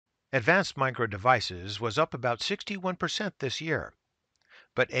Advanced Micro Devices was up about 61% this year,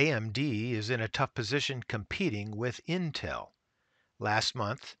 but AMD is in a tough position competing with Intel. Last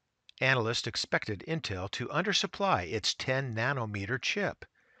month, analysts expected Intel to undersupply its 10 nanometer chip.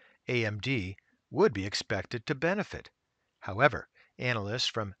 AMD would be expected to benefit. However, analysts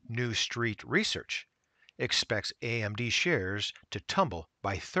from New Street Research expects AMD shares to tumble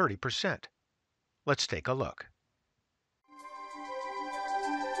by 30%. Let's take a look.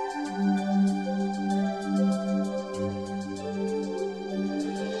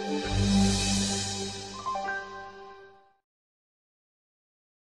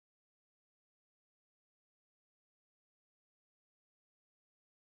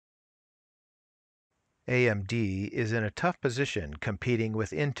 AMD is in a tough position competing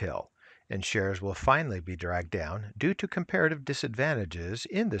with Intel, and shares will finally be dragged down due to comparative disadvantages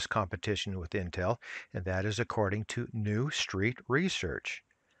in this competition with Intel, and that is according to New Street Research.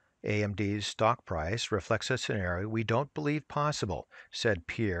 AMD's stock price reflects a scenario we don't believe possible, said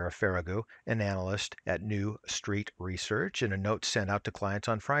Pierre Ferragu, an analyst at New Street Research, in a note sent out to clients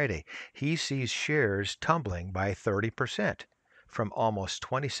on Friday. He sees shares tumbling by 30%, from almost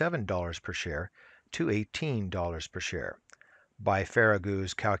 $27 per share to $18 per share. By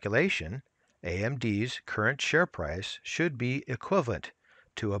Ferragu's calculation, AMD's current share price should be equivalent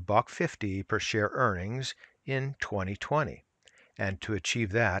to a buck 50 per share earnings in 2020. And to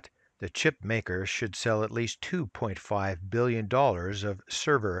achieve that, the chip maker should sell at least $2.5 billion of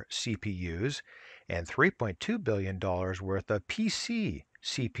server CPUs and $3.2 billion worth of PC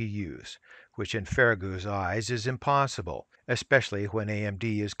CPUs, which in Ferragu's eyes is impossible, especially when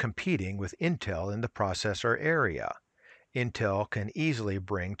AMD is competing with Intel in the processor area. Intel can easily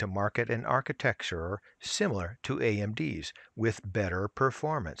bring to market an architecture similar to AMD's with better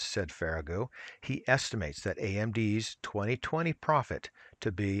performance, said Farragut. He estimates that AMD's 2020 profit to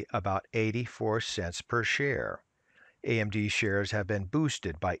be about 84 cents per share. AMD shares have been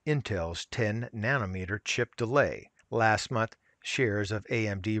boosted by Intel's 10 nanometer chip delay. Last month, shares of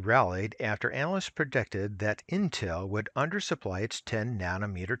AMD rallied after analysts predicted that Intel would undersupply its 10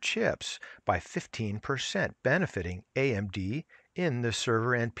 nanometer chips by 15%, benefiting AMD in the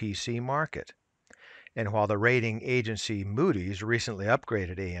server and PC market. And while the rating agency Moody's recently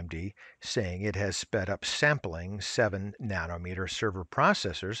upgraded AMD, saying it has sped up sampling 7 nanometer server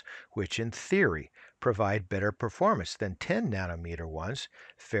processors, which in theory provide better performance than 10 nanometer ones,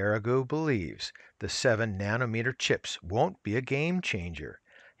 Farragut believes the 7 nanometer chips won't be a game changer.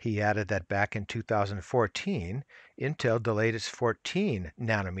 He added that back in 2014, Intel delayed its 14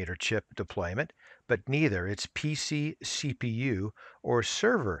 nanometer chip deployment, but neither its PC CPU or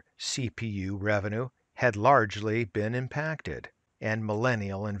server CPU revenue had largely been impacted, and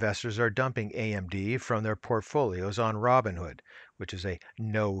millennial investors are dumping AMD from their portfolios on Robinhood, which is a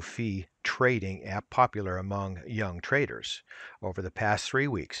no-fee trading app popular among young traders. Over the past 3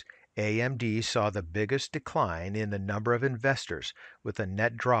 weeks, AMD saw the biggest decline in the number of investors, with a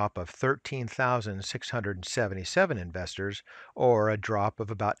net drop of 13,677 investors, or a drop of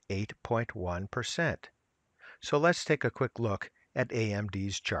about 8.1%. So let's take a quick look at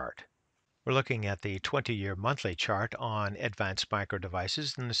AMD's chart. We're looking at the 20-year monthly chart on Advanced Micro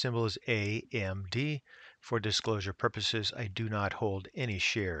Devices, and the symbol is AMD. For disclosure purposes, I do not hold any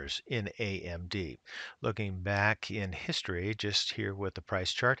shares in AMD. Looking back in history, just here with the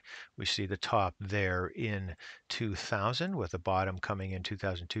price chart, we see the top there in 2000, with the bottom coming in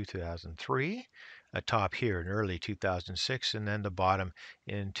 2002, 2003. A top here in early 2006, and then the bottom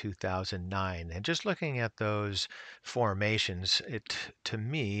in 2009. And just looking at those formations, it to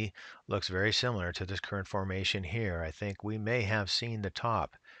me looks very similar to this current formation here. I think we may have seen the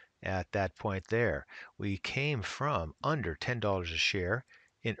top at that point there. We came from under $10 a share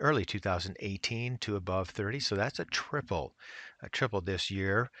in early 2018 to above 30, so that's a triple this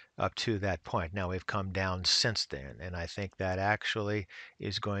year up to that point. Now we've come down since then, and I think that actually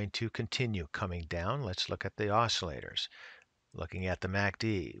is going to continue coming down. Let's look at the oscillators. Looking at the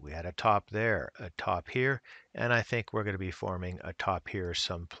MACD, we had a top there, a top here, and I think we're going to be forming a top here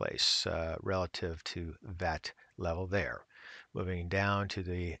someplace relative to that level there. Moving down to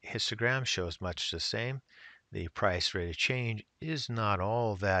the histogram shows much the same. The price rate of change is not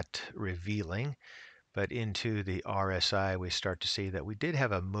all that revealing, but into the RSI we start to see that we did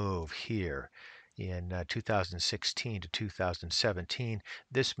have a move here in 2016 to 2017.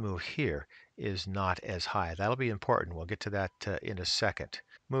 This move here is not as high. That'll be important. We'll get to that in a second.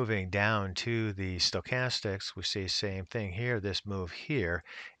 Moving down to the stochastics, we see the same thing here, this move here,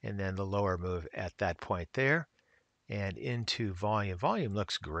 and then the lower move at that point there. and into volume. Volume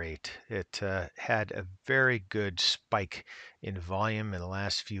looks great. It had a very good spike in volume in the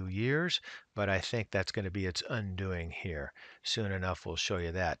last few years, but I think that's going to be its undoing here. Soon enough, we'll show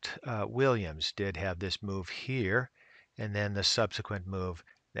you that. Williams did have this move here, and then the subsequent move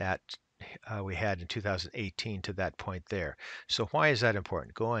that we had in 2018 to that point there. So why is that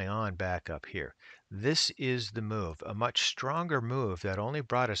important? Going on back up here. This is the move, a much stronger move that only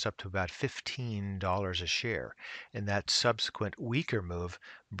brought us up to about $15 a share. And that subsequent weaker move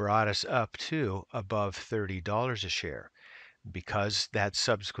brought us up to above $30 a share. Because that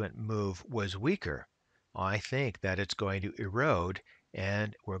subsequent move was weaker, I think that it's going to erode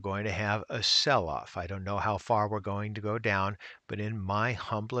and we're going to have a sell-off. I don't know how far we're going to go down, but in my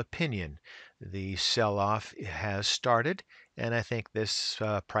humble opinion, the sell-off has started, and I think this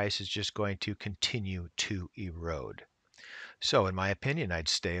price is just going to continue to erode. So in my opinion, I'd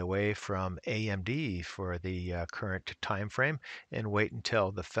stay away from AMD for the current time frame and wait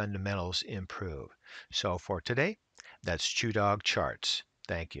until the fundamentals improve. So for today, that's Chew Dog Charts.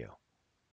 Thank you.